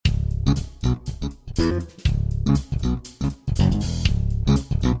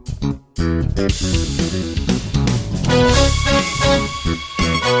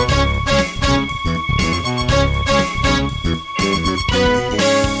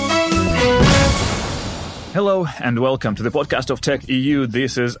Hello and welcome to the podcast of Tech EU.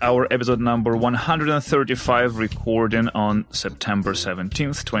 This is our episode number 135, recording on September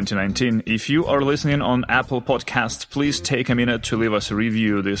 17th, 2019. If you are listening on Apple Podcasts, please take a minute to leave us a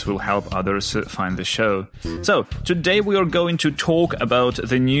review. This will help others find the show. So, today we are going to talk about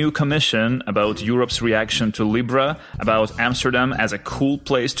the new commission, about Europe's reaction to Libra, about Amsterdam as a cool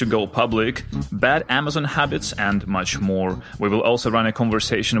place to go public, bad Amazon habits, and much more. We will also run a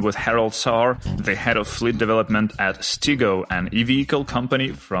conversation with Harald Saar, the head of fleet development at Stigo, an e-vehicle company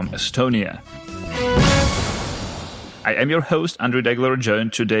from Estonia. I am your host, Andrew Degler,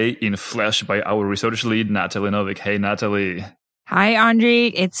 joined today in flesh by our research lead, Natalie Novik. Hey, Natalie. Hi, Andre.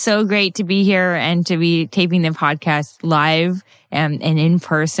 It's so great to be here and to be taping the podcast live and in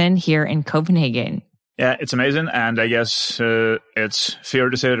person here in Copenhagen. Yeah, it's amazing. And I guess it's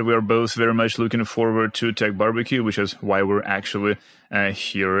fair to say that we are both very much looking forward to Tech Barbecue, which is why we're actually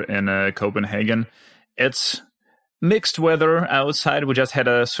here in Copenhagen. It's mixed weather outside. We just had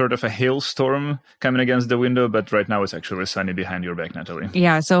a sort of a hailstorm coming against the window, but right now it's actually sunny behind your back, Natalie.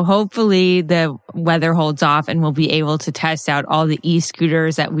 Yeah, so hopefully the weather holds off and we'll be able to test out all the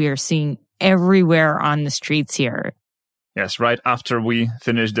e-scooters that we are seeing everywhere on the streets here. Yes, right after we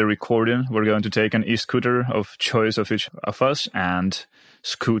finish the recording, we're going to take an e-scooter of choice of each of us and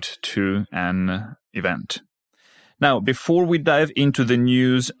scoot to an event. Now, before we dive into the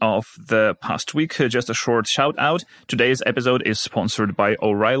news of the past week, just a short shout out. Today's episode is sponsored by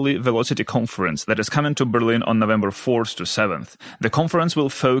O'Reilly Velocity Conference that is coming to Berlin on November 4th to 7th. The conference will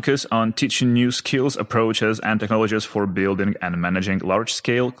focus on teaching new skills, approaches, and technologies for building and managing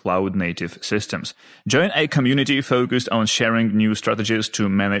large-scale cloud-native systems. Join a community focused on sharing new strategies to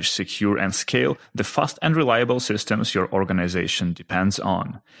manage, secure, and scale the fast and reliable systems your organization depends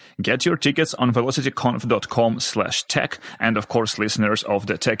on. Get your tickets on velocityconf.com/tech, and of course listeners of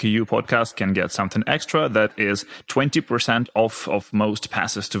the Tech EU podcast can get something extra that is 20% off of most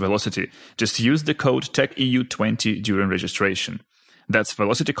passes to Velocity. Just use the code TechEU20 during registration. That's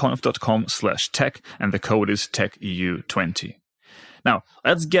velocityconf.com/tech, and the code is TechEU20. Now,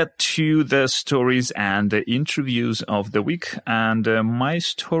 let's get to the stories and the interviews of the week. And my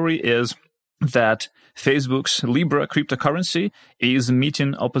story is that Facebook's Libra cryptocurrency is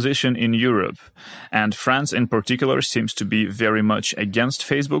meeting opposition in Europe. And France in particular seems to be very much against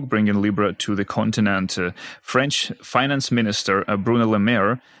Facebook bringing Libra to the continent. French Finance Minister Bruno Le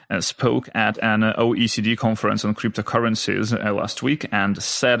Maire spoke at an OECD conference on cryptocurrencies last week and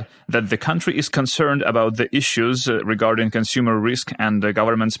said that the country is concerned about the issues regarding consumer risk and the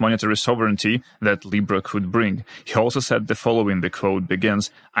government's monetary sovereignty that Libra could bring. He also said the following, the quote begins,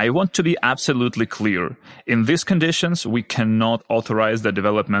 "I want to be absolutely clear. In these conditions, we cannot authorize the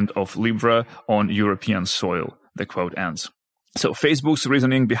development of Libra on European soil." The quote ends. So Facebook's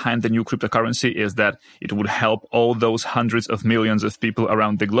reasoning behind the new cryptocurrency is that it would help all those hundreds of millions of people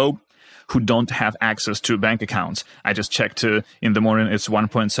around the globe who don't have access to bank accounts. I just checked in the morning, it's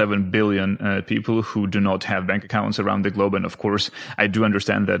 1.7 billion people who do not have bank accounts around the globe. And of course, I do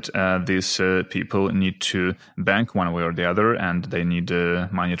understand that these people need to bank one way or the other, and they need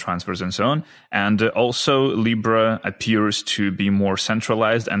money transfers and so on. And also, Libra appears to be more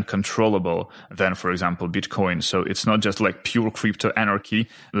centralized and controllable than, for example, Bitcoin. So it's not just like pure crypto anarchy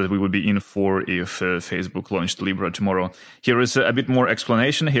that we would be in for if Facebook launched Libra tomorrow. Here is a bit more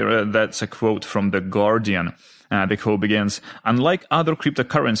explanation here. That's a quote from The Guardian. The quote begins, "Unlike other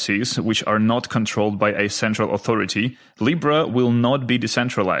cryptocurrencies, which are not controlled by a central authority, Libra will not be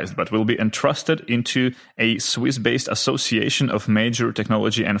decentralized, but will be entrusted into a Swiss-based association of major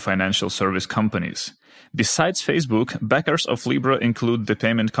technology and financial service companies. Besides Facebook, backers of Libra include the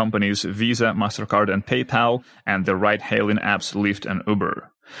payment companies Visa, MasterCard, and PayPal, and the ride-hailing apps Lyft and Uber.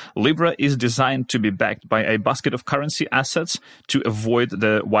 Libra is designed to be backed by a basket of currency assets to avoid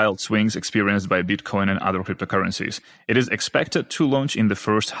the wild swings experienced by Bitcoin and other cryptocurrencies. It is expected to launch in the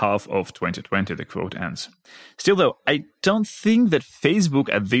first half of 2020, the quote ends. Still, though, I don't think that Facebook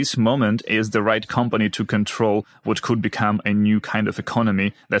at this moment is the right company to control what could become a new kind of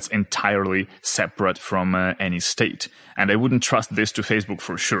economy that's entirely separate from any state. And I wouldn't trust this to Facebook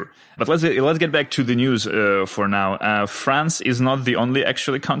for sure. But let's get back to the news for now. France is not the only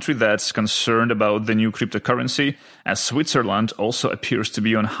actually country that's concerned about the new cryptocurrency, as Switzerland also appears to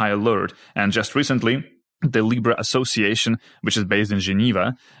be on high alert. And just recently, the Libra Association, which is based in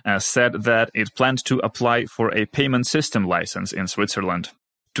Geneva, said that it planned to apply for a payment system license in Switzerland.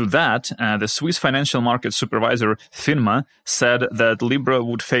 To that, the Swiss financial market supervisor FINMA said that Libra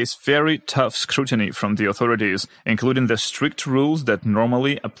would face very tough scrutiny from the authorities, including the strict rules that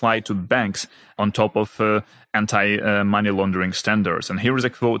normally apply to banks on top of anti-money laundering standards. And here is a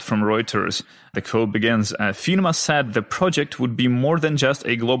quote from Reuters. The quote begins, FINMA said the project would be more than just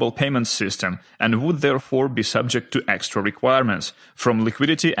a global payment system and would therefore be subject to extra requirements, from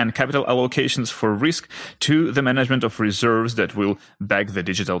liquidity and capital allocations for risk to the management of reserves that will back the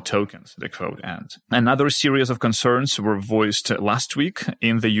digital tokens, the quote ends. Another series of concerns were voiced last week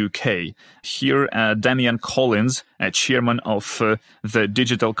in the UK. Here, Damian Collins, chairman of the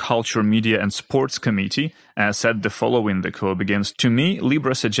Digital Culture, Media and Sports Committee, said the following. The quote begins, "To me,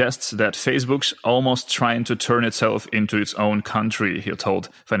 Libra suggests that Facebook's almost trying to turn itself into its own country," he told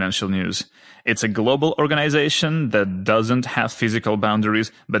Financial News. "It's a global organization that doesn't have physical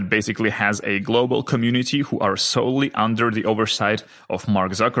boundaries, but basically has a global community who are solely under the oversight of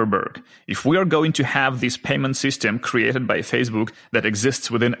Mark Zuckerberg. If we are going to have this payment system created by Facebook that exists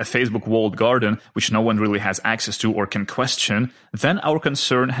within a Facebook walled garden, which no one really has access to or can question, then our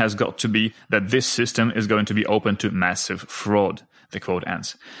concern has got to be that this system is going to be open to massive fraud." The quote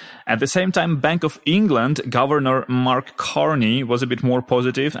ends. At the same time, Bank of England Governor Mark Carney was a bit more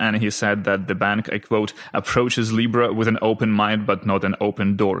positive, and he said that the bank, I quote, "approaches Libra with an open mind but not an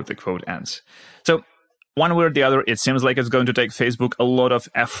open door," the quote ends. So, one way or the other, it seems like it's going to take Facebook a lot of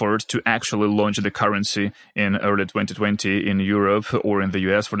effort to actually launch the currency in early 2020 in Europe or in the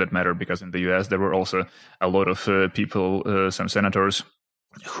US for that matter, because in the US there were also a lot of people, some senators,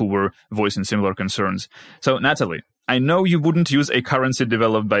 who were voicing similar concerns. So, Natalie, I know you wouldn't use a currency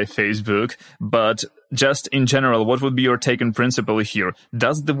developed by Facebook, but just in general, what would be your take and principle here?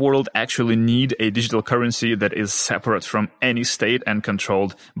 Does the world actually need a digital currency that is separate from any state and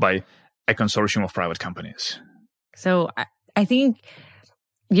controlled by a consortium of private companies? So I think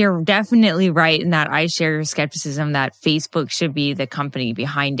you're definitely right in that I share your skepticism that Facebook should be the company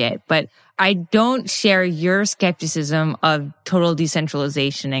behind it. But I don't share your skepticism of total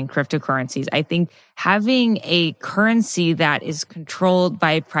decentralization and cryptocurrencies. I think having a currency that is controlled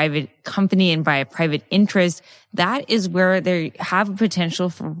by a private company and by a private interest, that is where they have a potential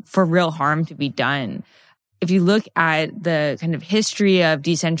for real harm to be done. If you look at the kind of history of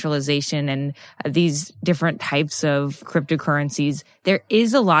decentralization and these different types of cryptocurrencies, there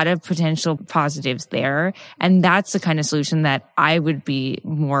is a lot of potential positives there. And that's the kind of solution that I would be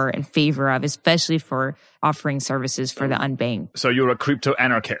more in favor of, especially for offering services for the unbanked. So you're a crypto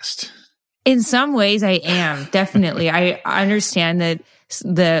anarchist? In some ways, I am, definitely. I understand that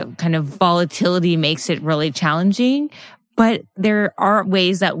the kind of volatility makes it really challenging. But there are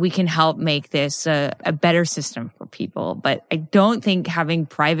ways that we can help make this a better system for people. But I don't think having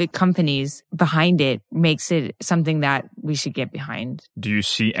private companies behind it makes it something that we should get behind. Do you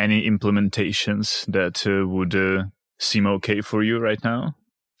see any implementations that would seem okay for you right now?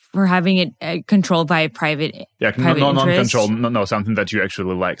 For having it controlled by a private non-controlled, no, something that you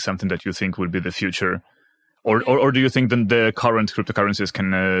actually like, something that you think would be the future. Or do you think that the current cryptocurrencies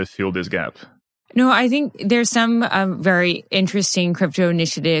can fill this gap? No, I think there's some very interesting crypto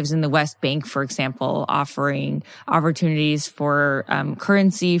initiatives in the West Bank, for example, offering opportunities for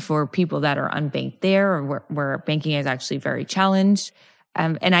currency for people that are unbanked there, or where banking is actually very challenged.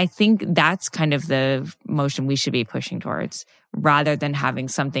 And I think that's kind of the motion we should be pushing towards, rather than having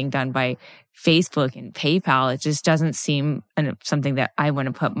something done by Facebook and PayPal. It just doesn't seem something that I want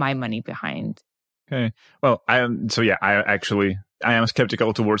to put my money behind. Okay. Well, I am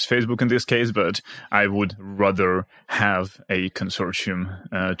skeptical towards Facebook in this case, but I would rather have a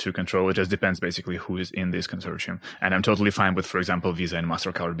consortium to control. It just depends basically who is in this consortium. And I'm totally fine with, for example, Visa and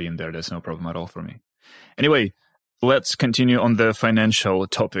MasterCard being there. That's no problem at all for me. Anyway, let's continue on the financial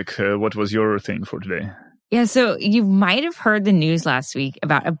topic. What was your thing for today? Yeah, so you might have heard the news last week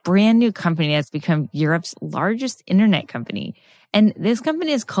about a brand new company that's become Europe's largest internet company. And this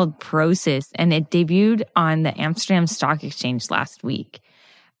company is called Prosus, and it debuted on the Amsterdam Stock Exchange last week.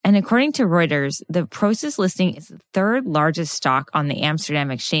 And according to Reuters, the Prosus listing is the third largest stock on the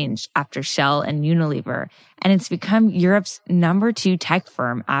Amsterdam Exchange after Shell and Unilever. And it's become Europe's number 2 tech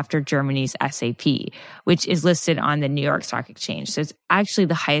firm after Germany's SAP, which is listed on the New York Stock Exchange. So it's actually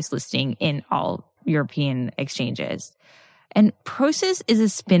the highest listing in all European exchanges. And Prosus is a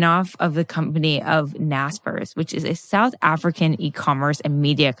spin-off of the company of Naspers, which is a South African e-commerce and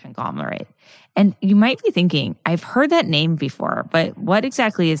media conglomerate. And you might be thinking, I've heard that name before, but what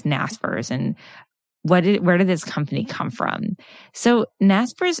exactly is Naspers? And where did this company come from? So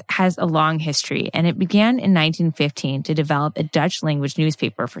Naspers has a long history, and it began in 1915 to develop a Dutch language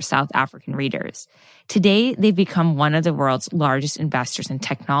newspaper for South African readers. Today, they've become one of the world's largest investors in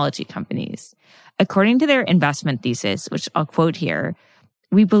technology companies. According to their investment thesis, which I'll quote here,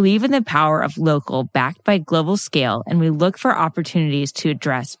 we believe in the power of local backed by global scale, and we look for opportunities to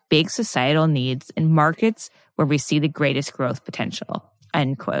address big societal needs in markets where we see the greatest growth potential,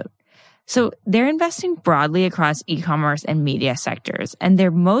 end quote. So they're investing broadly across e-commerce and media sectors, and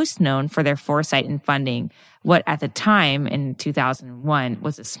they're most known for their foresight in funding what at the time in 2001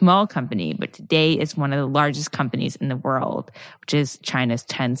 was a small company, but today is one of the largest companies in the world, which is China's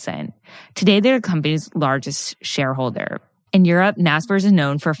Tencent. Today, they're the company's largest shareholder. In Europe, Naspers is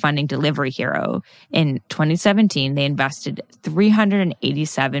known for funding Delivery Hero. In 2017, they invested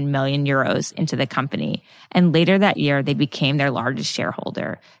 387 million euros into the company. And later that year, they became their largest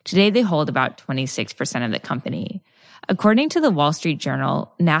shareholder. Today, they hold about 26% of the company. According to the Wall Street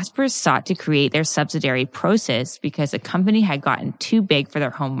Journal, Naspers sought to create their subsidiary Prosus because the company had gotten too big for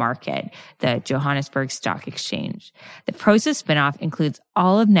their home market, the Johannesburg Stock Exchange. The Prosus spinoff includes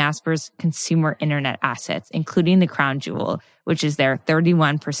all of Naspers' consumer internet assets, including the crown jewel, which is their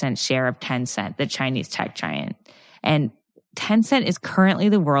 31% share of Tencent, the Chinese tech giant. And Tencent is currently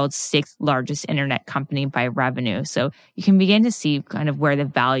the world's 6th largest internet company by revenue. So you can begin to see kind of where the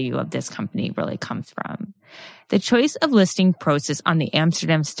value of this company really comes from. The choice of listing Prosus on the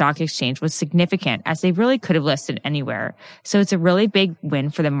Amsterdam Stock Exchange was significant, as they really could have listed anywhere. So it's a really big win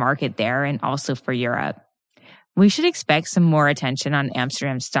for the market there and also for Europe. We should expect some more attention on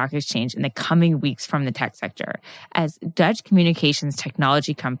Amsterdam Stock Exchange in the coming weeks from the tech sector, as Dutch communications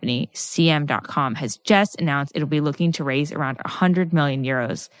technology company CM.com has just announced it'll be looking to raise around 100 million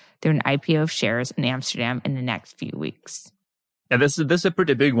euros through an IPO of shares in Amsterdam in the next few weeks. Yeah, this is a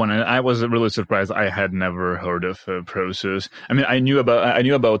pretty big one, and I was really surprised. I had never heard of Prosus. I mean, I knew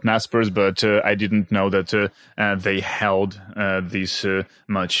about Naspers, but I didn't know that they held this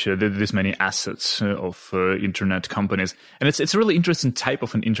many assets of internet companies. And it's a really interesting type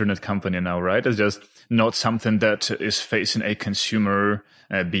of an internet company now, right? It's just not something that is facing a consumer,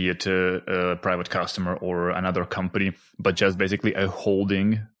 be it a private customer or another company, but just basically a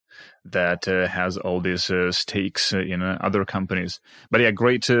holding that has all these stakes in other companies. But yeah,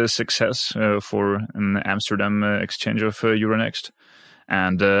 great success for an Amsterdam exchange of Euronext.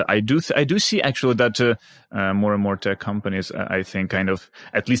 And I do see actually that more and more tech companies, I think, kind of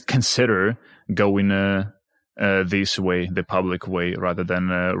at least consider going this way, the public way, rather than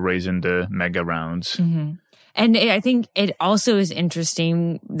raising the mega rounds. Mm-hmm. And I think it also is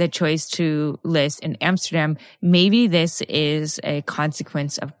interesting, the choice to list in Amsterdam. Maybe this is a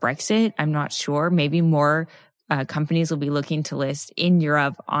consequence of Brexit. I'm not sure. Maybe more companies will be looking to list in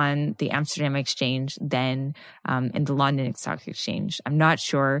Europe on the Amsterdam exchange than in the London Stock Exchange. I'm not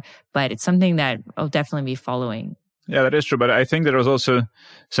sure, but it's something that I'll definitely be following. Yeah, that is true. But I think there was also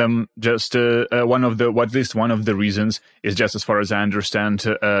some just one of the reasons is just as far as I understand,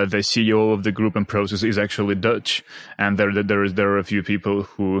 the CEO of the group and Prosus is actually Dutch, and there are a few people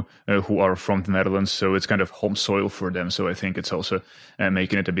who are from the Netherlands, so it's kind of home soil for them. So I think it's also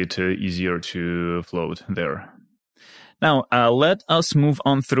making it a bit easier to float there. Now, let us move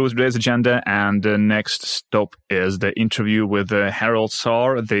on through today's agenda, and the next stop is the interview with Harold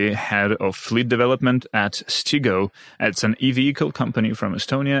Saar, the head of fleet development at Stigo. It's an e-vehicle company from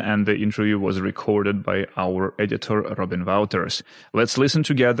Estonia, and the interview was recorded by our editor, Robin Wouters. Let's listen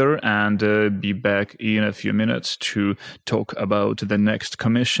together and be back in a few minutes to talk about the next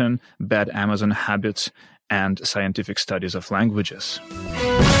commission, bad Amazon habits, and scientific studies of languages.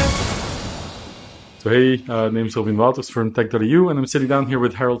 So hey, name's Robin Wouters from Tech.eu, and I'm sitting down here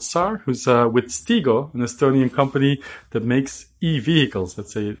with Harold Saar, who's with Stigo, an Estonian company that makes e-vehicles.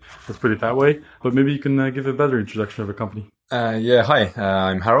 Let's put it that way. But maybe you can give a better introduction of the company. Hi,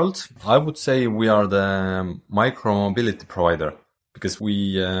 I'm Harold. I would say we are the micro-mobility provider because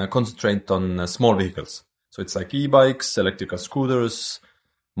we concentrate on small vehicles. So it's like e-bikes, electrical scooters,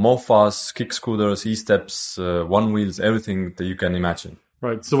 mofas, kick scooters, e-steps, one-wheels, everything that you can imagine.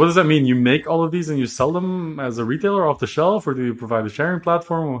 Right. So what does that mean? You make all of these and you sell them as a retailer off the shelf, or do you provide a sharing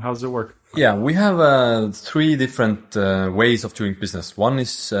platform, or how does it work? Yeah, we have 3 different ways of doing business. One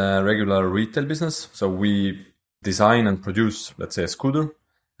is regular retail business. So we design and produce, let's say, a scooter,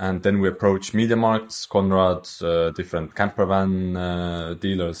 and then we approach media markets, Conrad, different camper van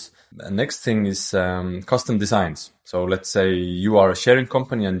dealers. The next thing is custom designs. So let's say you are a sharing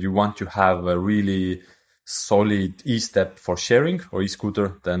company and you want to have a really solid e-step for sharing or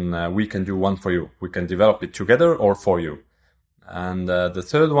e-scooter, then we can do one for you. We can develop it together or for you. And the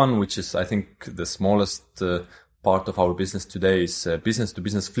third one, which is, I think, the smallest part of our business today, is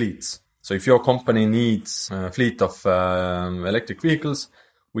business-to-business fleets. So if your company needs a fleet of electric vehicles,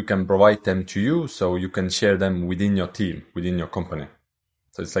 we can provide them to you so you can share them within your team, within your company.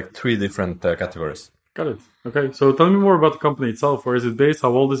 So it's like 3 different categories. Got it. Okay. So tell me more about the company itself. Where is it based?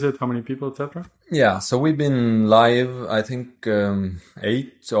 How old is it? How many people, etc.? Yeah. So we've been live, I think,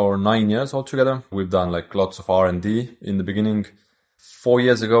 8 or 9 years altogether. We've done like lots of R&D in the beginning. 4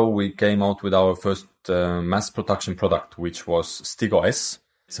 years ago, we came out with our first mass production product, which was Stigo S.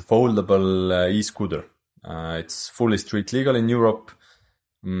 It's a foldable e-scooter. It's fully street legal in Europe.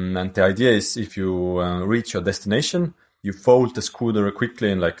 And the idea is if you reach your destination, you fold the scooter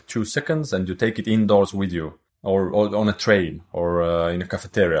quickly in like 2 seconds and you take it indoors with you, or on a train, or in a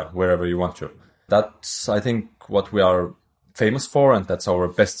cafeteria, wherever you want to. That's, I think, what we are famous for, and that's our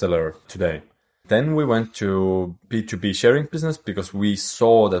bestseller today. Then we went to B2B sharing business because we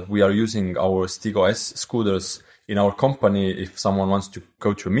saw that we are using our Stigo S scooters in our company. If someone wants to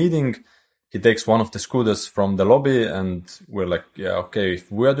go to a meeting, he takes one of the scooters from the lobby, and we're like, yeah, okay,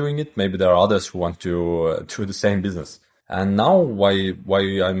 if we are doing it, maybe there are others who want to do the same business. And now why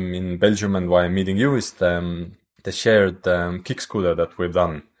I'm in Belgium and why I'm meeting you is the shared kick scooter that we've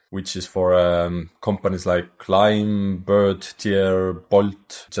done, which is for companies like Lime, Bird, Tier,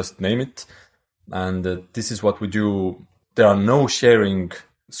 Bolt, just name it. And this is what we do. There are no sharing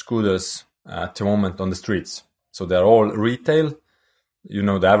scooters at the moment on the streets. So they're all retail. You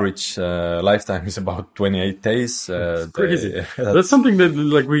know, the average lifetime is about 28 days. Crazy. That's something that,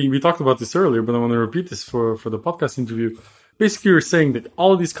 like, we talked about this earlier, but I want to repeat this for the podcast interview. Basically, you're saying that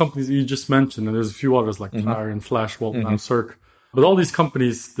all of these companies that you just mentioned, and there's a few others like Clarion, Flashwell, now Circ, but all these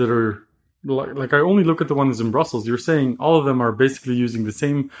companies that are, like I only look at the ones in Brussels, you're saying all of them are basically using the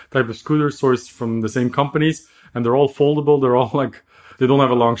same type of scooter sourced from the same companies, and they're all foldable. They're all like, they don't have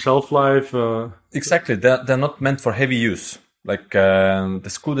a long shelf life. Exactly. They're not meant for heavy use. Like the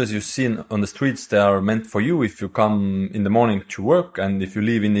scooters you see on the streets, they are meant for you if you come in the morning to work and if you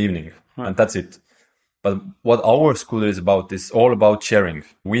leave in the evening. Right. And that's it. But what our scooter is about is all about sharing.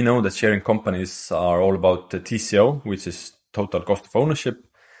 We know that sharing companies are all about the TCO, which is total cost of ownership.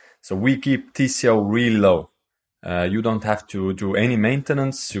 So we keep TCO really low. You don't have to do any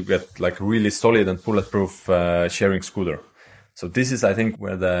maintenance. You get like really solid and bulletproof sharing scooter. So this is, I think,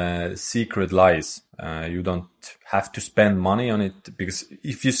 where the secret lies. You don't have to spend money on it, because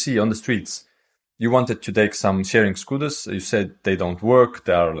if you see on the streets, you wanted to take some sharing scooters, you said they don't work,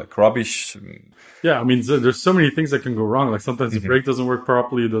 they are like rubbish. Yeah, I mean, there's so many things that can go wrong. Like sometimes the brake doesn't work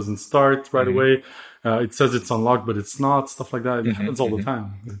properly, it doesn't start right away. It says it's unlocked, but it's not, stuff like that. It happens all the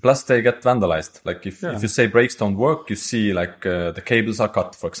time. Plus they get vandalized. Like if you say brakes don't work, you see like the cables are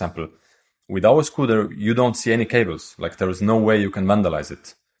cut, for example. With our scooter, you don't see any cables. Like there is no way you can vandalize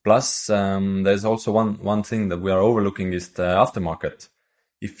it. Plus, there's also one thing that we are overlooking is the aftermarket.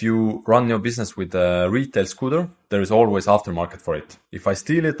 If you run your business with a retail scooter, there is always aftermarket for it. If I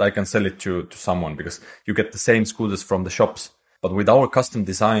steal it, I can sell it to someone because you get the same scooters from the shops. But with our custom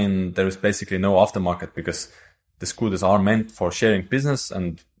design, there is basically no aftermarket because the scooters are meant for sharing business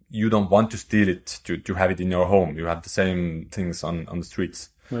and you don't want to steal it to have it in your home. You have the same things on the streets.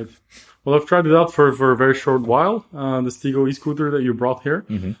 Right. Well, I've tried it out for a very short while. The Stigo e-scooter that you brought here,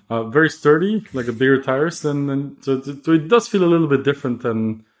 very sturdy, like a bigger tires, so it does feel a little bit different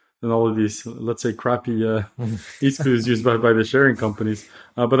than all of these, let's say, crappy e-scooters used by the sharing companies.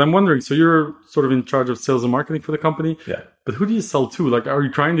 But I'm wondering, so you're sort of in charge of sales and marketing for the company, yeah. But who do you sell to? Like, are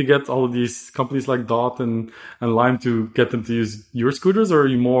you trying to get all of these companies like Dot and Lime to get them to use your scooters, or are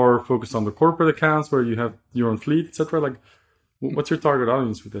you more focused on the corporate accounts where you have your own fleet, etc.? Like, what's your target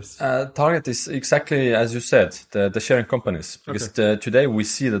audience with this? Target is exactly as you said, the sharing companies. Because today we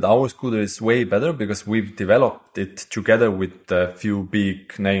see that our scooter is way better because we've developed it together with a few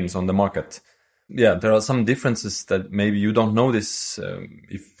big names on the market. Yeah, there are some differences that maybe you don't notice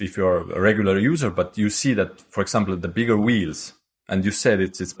if you're a regular user, but you see that, for example, the bigger wheels, and you said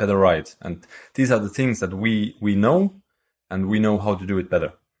it's better ride. And these are the things that we know, and we know how to do it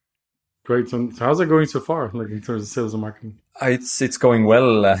better. Great. So how's it going so far, like in terms of sales and marketing? It's going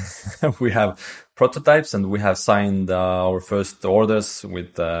well. We have prototypes and we have signed our first orders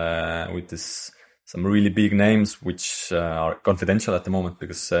with some really big names, which are confidential at the moment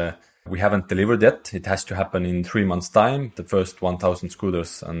because we haven't delivered yet. It has to happen in 3 months' time, the first 1,000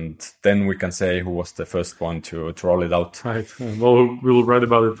 scooters, and then we can say who was the first one to roll it out. Right. Well, we'll write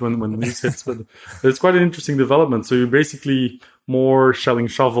about it when the news hits, but it's quite an interesting development. So you're basically more shelling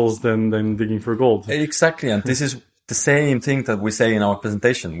shovels than digging for gold. Exactly, and this is the same thing that we say in our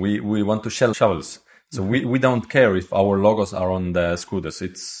presentation. We want to shell shovels. So we don't care if our logos are on the scooters.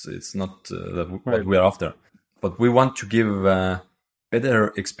 It's not what we are after. But we want to give a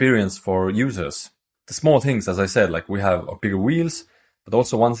better experience for users. The small things, as I said, like we have bigger wheels, but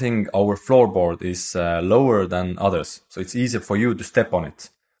also one thing, our floorboard is lower than others. So it's easier for you to step on it.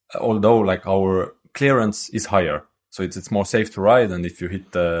 Although like our clearance is higher. So it's more safe to ride. And if you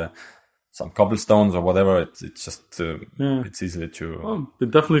hit some cobblestones or whatever, it's just it's easily to. Well,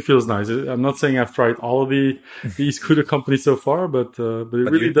 it definitely feels nice. I'm not saying I've tried all of the e-scooter companies so far, but it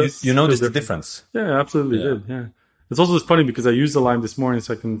really does. You notice the difference. Yeah, absolutely did. Yeah. It's also just funny because I used the Lime this morning,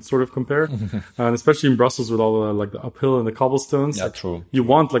 so I can sort of compare, and especially in Brussels with all the like the uphill and the cobblestones. Yeah, true. You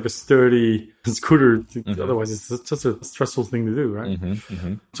want like a sturdy scooter, otherwise it's just a stressful thing to do, right?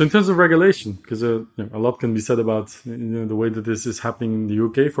 So in terms of regulation, because a lot can be said about the way that this is happening in the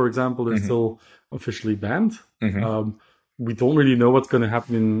UK, for example, they're still officially banned. We don't really know what's going to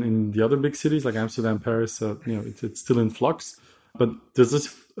happen in the other big cities like Amsterdam, Paris. It's still in flux. But does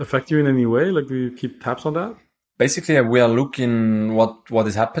this affect you in any way? Like, do you keep tabs on that? Basically, we are looking what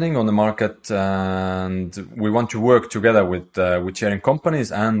is happening on the market, and we want to work together with sharing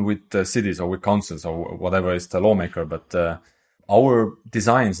companies and with cities or with councils or whatever is the lawmaker. But our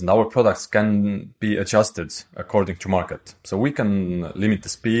designs and our products can be adjusted according to market. So we can limit the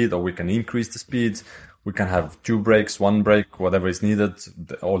speed or we can increase the speed. We can have 2 brakes, 1 brake, whatever is needed.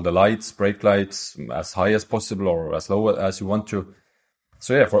 All the lights, brake lights, as high as possible or as low as you want to.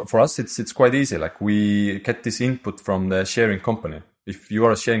 So yeah, for us, it's quite easy. Like we get this input from the sharing company. If you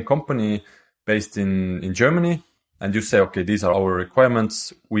are a sharing company based in Germany and you say, okay, these are our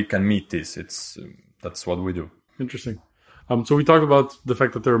requirements, we can meet this. That's what we do. Interesting. So we talked about the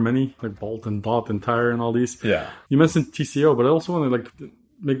fact that there are many like Bolt and Dot and Tire and all these. Yeah. You mentioned TCO, but I also want to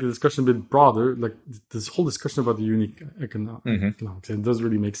make the discussion a bit broader. Like this whole discussion about the unique economics, it does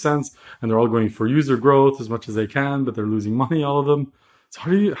really make sense. And they're all going for user growth as much as they can, but they're losing money, all of them. So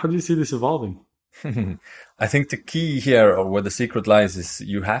how do you see this evolving? I think the key here, or where the secret lies, is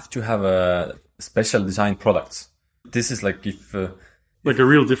you have to have a special design products. This is like like a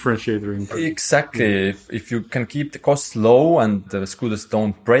real differentiator. Exactly. If you can keep the costs low and the scooters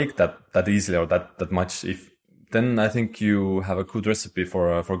don't break that easily or that much, then I think you have a good recipe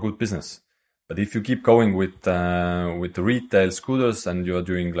for good business. But if you keep going with the retail scooters and you're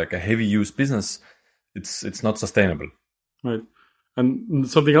doing like a heavy use business, it's not sustainable. Right. And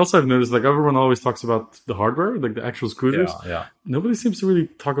something else I've noticed, like everyone always talks about the hardware, like the actual scooters. Yeah. Nobody seems to really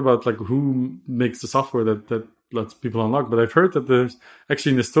talk about like who makes the software that lets people unlock. But I've heard that there's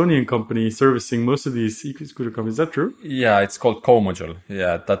actually an Estonian company servicing most of these e-scooter companies. Is that true? Yeah, it's called CoModule.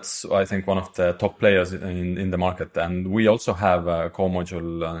 Yeah, that's, I think, one of the top players in the market. And we also have a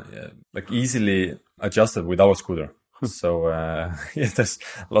CoModule like easily adjusted with our scooter. So there's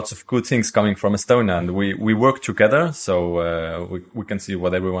lots of good things coming from Estonia, and we work together, so we can see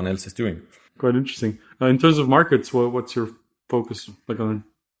what everyone else is doing. Quite interesting. In terms of markets, what's your focus, like on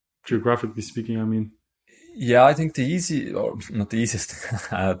geographically speaking? I mean, yeah, I think not the easiest,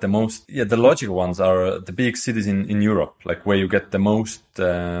 the logical ones are the big cities in Europe, like where you get the most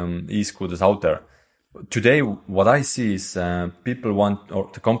e-scooters out there. Today, what I see is people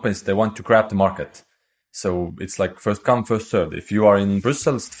the companies, they want to grab the market. So it's like first come, first served. If you are in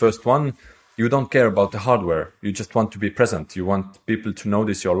Brussels, the first one, you don't care about the hardware. You just want to be present. You want people to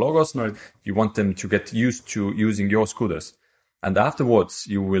notice your logos. Right. You want them to get used to using your scooters. And afterwards,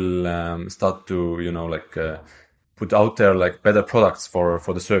 you will start to, put out there like better products for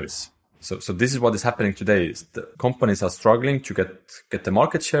the service. So this is what is happening today. Is the companies are struggling to get the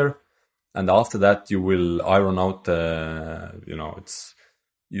market share. And after that, you will iron out,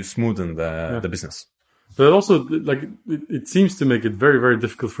 you smoothen the business. But it also, like, it seems to make it very, very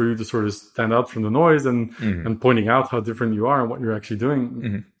difficult for you to sort of stand out from the noise and pointing out how different you are and what you're actually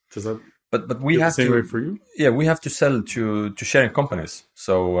doing. Does that? But we have the same way for you? Yeah, we have to sell to sharing companies.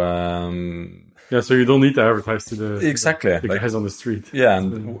 So so you don't need to advertise to the guys on the street. Yeah,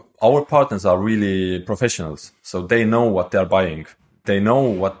 and our partners are really professionals, so they know what they're buying. They know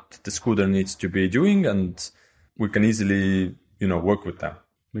what the scooter needs to be doing, and we can easily work with them.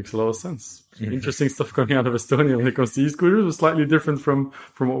 Makes a lot of sense. Interesting stuff coming out of Estonia when it comes to e-scooters. It's slightly different from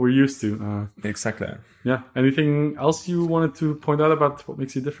what we're used to. Exactly. Yeah. Anything else you wanted to point out about what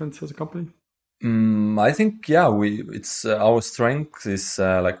makes you different as a company? I think, it's our strength is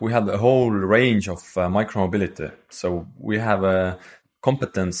we have a whole range of micromobility. So we have a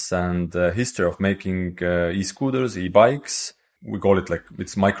competence and history of making e-scooters, e-bikes. We call it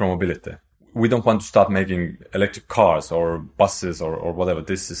it's micromobility. We don't want to start making electric cars or buses or whatever.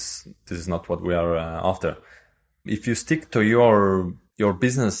 This is not what we are after. If you stick to your your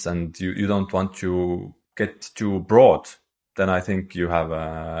business and you don't want to get too broad, then I think you have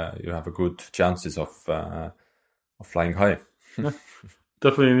a good chances of flying high. Yeah,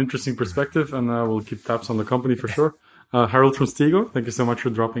 definitely an interesting perspective, and we'll keep tabs on the company for sure. Harold from Stigo, thank you so much for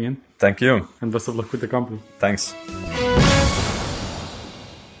dropping in. Thank you. And best of luck with the company. Thanks.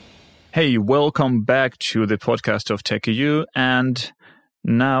 Hey, welcome back to the podcast of TechEU. And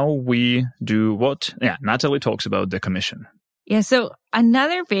now we do what? Yeah, Natalie talks about the commission. Yeah, so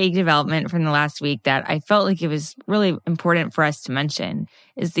another big development from the last week that I felt like it was really important for us to mention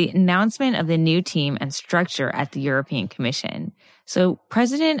is the announcement of the new team and structure at the European Commission. So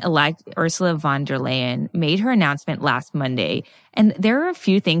President-elect Ursula von der Leyen made her announcement last Monday, and there are a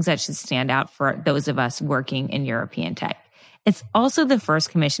few things that should stand out for those of us working in European tech. It's also the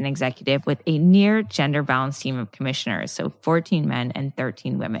first commission executive with a near gender-balanced team of commissioners, so 14 men and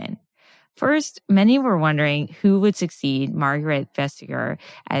 13 women. First, many were wondering who would succeed Margrethe Vestager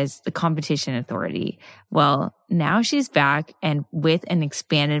as the competition authority. Well, now she's back and with an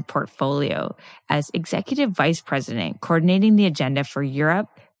expanded portfolio as executive vice president, coordinating the agenda for Europe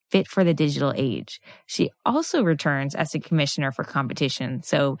fit for the digital age. She also returns as a commissioner for competition,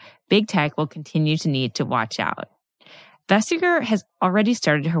 so big tech will continue to need to watch out. Vestager has already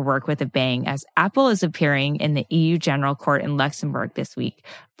started her work with a bang as Apple is appearing in the EU General Court in Luxembourg this week,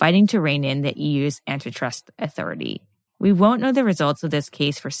 fighting to rein in the EU's antitrust authority. We won't know the results of this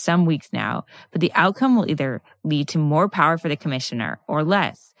case for some weeks now, but the outcome will either lead to more power for the commissioner or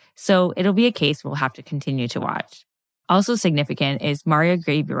less. So it'll be a case we'll have to continue to watch. Also significant is Maria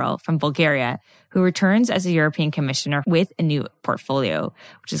Gabriel from Bulgaria, who returns as a European commissioner with a new portfolio,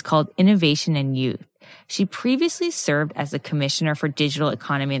 which is called Innovation and Youth. She previously served as the Commissioner for Digital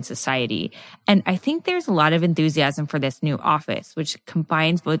Economy and Society, and I think there's a lot of enthusiasm for this new office, which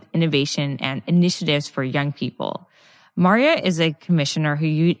combines both innovation and initiatives for young people. Maria is a commissioner who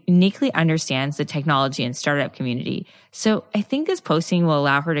uniquely understands the technology and startup community, so I think this posting will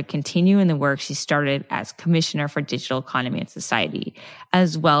allow her to continue in the work she started as Commissioner for Digital Economy and Society,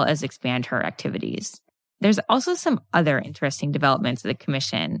 as well as expand her activities. There's also some other interesting developments of the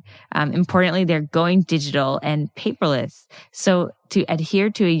commission. Importantly, they're going digital and paperless. So to adhere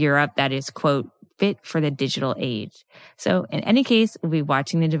to a Europe that is, quote, fit for the digital age. So in any case, we'll be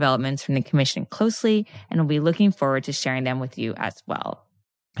watching the developments from the commission closely, and we'll be looking forward to sharing them with you as well.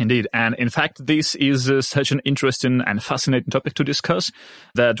 Indeed. And in fact, this is such an interesting and fascinating topic to discuss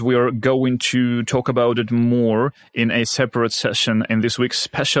that we are going to talk about it more in a separate session in this week's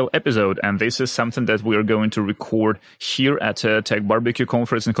special episode. And this is something that we are going to record here at Tech Barbecue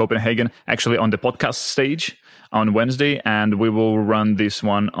Conference in Copenhagen, actually on the podcast stage on Wednesday, and we will run this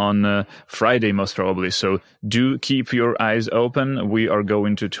one on Friday, most probably. So do keep your eyes open. We are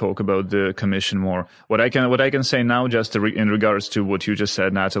going to talk about the commission more. What I can say now, just in regards to what you just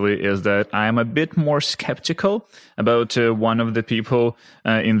said, Natalie, is that I am a bit more skeptical about one of the people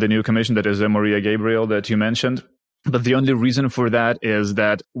in the new commission, that is Maria Gabriel that you mentioned. But the only reason for that is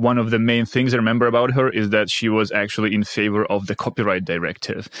that one of the main things I remember about her is that she was actually in favor of the copyright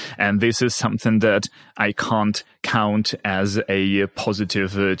directive. And this is something that I can't count as a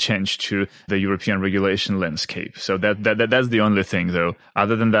positive change to the European regulation landscape. So that's the only thing, though.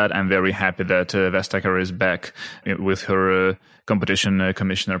 Other than that, I'm very happy that Vestager is back with her competition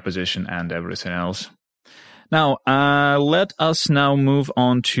commissioner position and everything else. Now, let us now move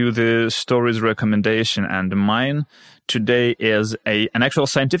on to the story's recommendation, and mine today is an actual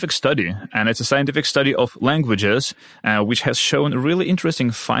scientific study, and it's a scientific study of languages, which has shown really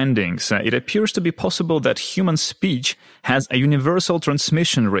interesting findings. It appears to be possible that human speech has a universal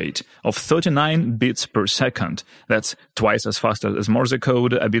transmission rate of 39 bits per second. That's twice as fast as Morse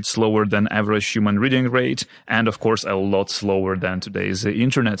code, a bit slower than average human reading rate, and of course a lot slower than today's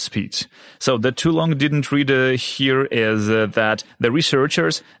internet speeds. So the too long didn't read here is that the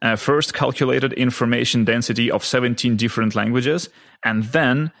researchers first calculated information density of 17 different languages, and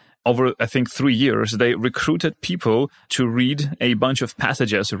then over, I think, 3 years, they recruited people to read a bunch of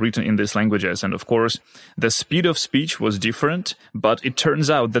passages written in these languages. And of course, the speed of speech was different, but it turns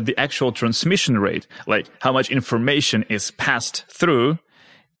out that the actual transmission rate, like how much information is passed through,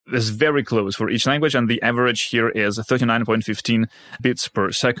 is very close for each language, and the average here is 39.15 bits per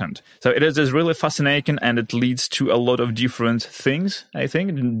second. So it is really fascinating, and it leads to a lot of different things, I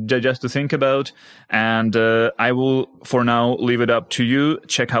think, just to think about. And I will, for now, leave it up to you.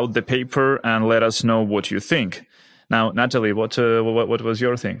 Check out the paper and let us know what you think. Now, Natalie, what was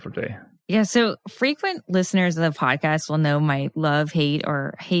your thing for today? Yeah, so frequent listeners of the podcast will know my love-hate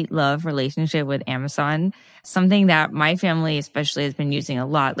or hate-love relationship with Amazon, something that my family especially has been using a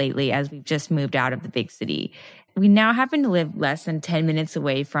lot lately as we've just moved out of the big city. we now happen to live less than 10 minutes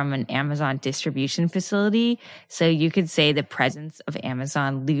away from an Amazon distribution facility. So you could say the presence of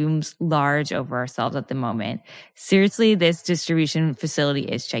Amazon looms large over ourselves at the moment. Seriously, this distribution facility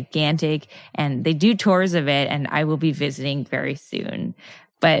is gigantic and they do tours of it, and I will be visiting very soon.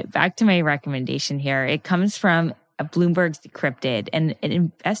 But back to my recommendation here. It comes from Bloomberg's Decrypted, and it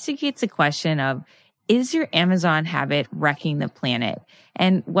investigates the question of, is your Amazon habit wrecking the planet?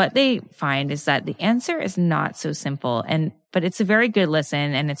 And what they find is that the answer is not so simple, but it's a very good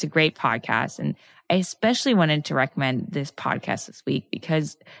listen and it's a great podcast. And I especially wanted to recommend this podcast this week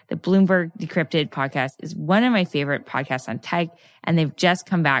because the Bloomberg Decrypted podcast is one of my favorite podcasts on tech, and they've just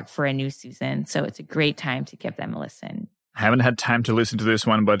come back for a new season. So it's a great time to give them a listen. I haven't had time to listen to this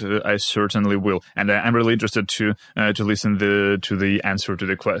one, but I certainly will. And I'm really interested to listen to the answer to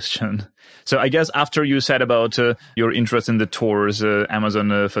the question. So I guess after you said about your interest in the tours,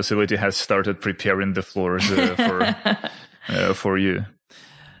 Amazon facility has started preparing the floors for you.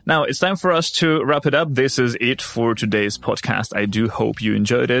 Now, it's time for us to wrap it up. This is it for today's podcast. I do hope you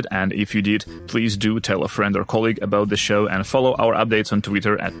enjoyed it. And if you did, please do tell a friend or colleague about the show and follow our updates on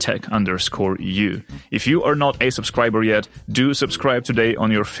Twitter at tech_you. If you are not a subscriber yet, do subscribe today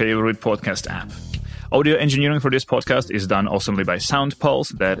on your favorite podcast app. Audio engineering for this podcast is done awesomely by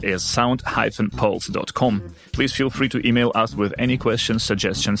SoundPulse. That is sound-pulse.com. Please feel free to email us with any questions,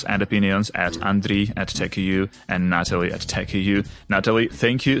 suggestions, and opinions at Andriy@Tech.eu and Natalie@Tech.eu. Natalie,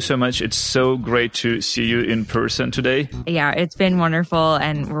 thank you so much. It's so great to see you in person today. Yeah, it's been wonderful,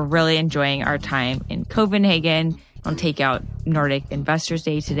 and we're really enjoying our time in Copenhagen. I'll take out Nordic Investors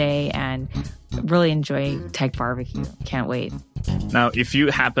Day today and really enjoy Tech Barbecue. Can't wait. Now, if you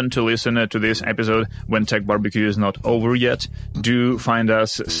happen to listen to this episode when Tech Barbecue is not over yet, do find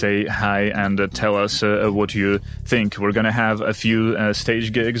us, say hi, and tell us what you think. We're going to have a few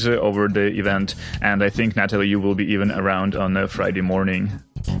stage gigs over the event, and I think, Natalie, you will be even around on Friday morning.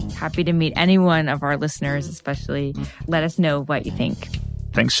 Happy to meet any one of our listeners, especially. Let us know what you think.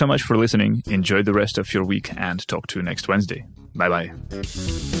 Thanks so much for listening. Enjoy the rest of your week and talk to you next Wednesday. Bye-bye.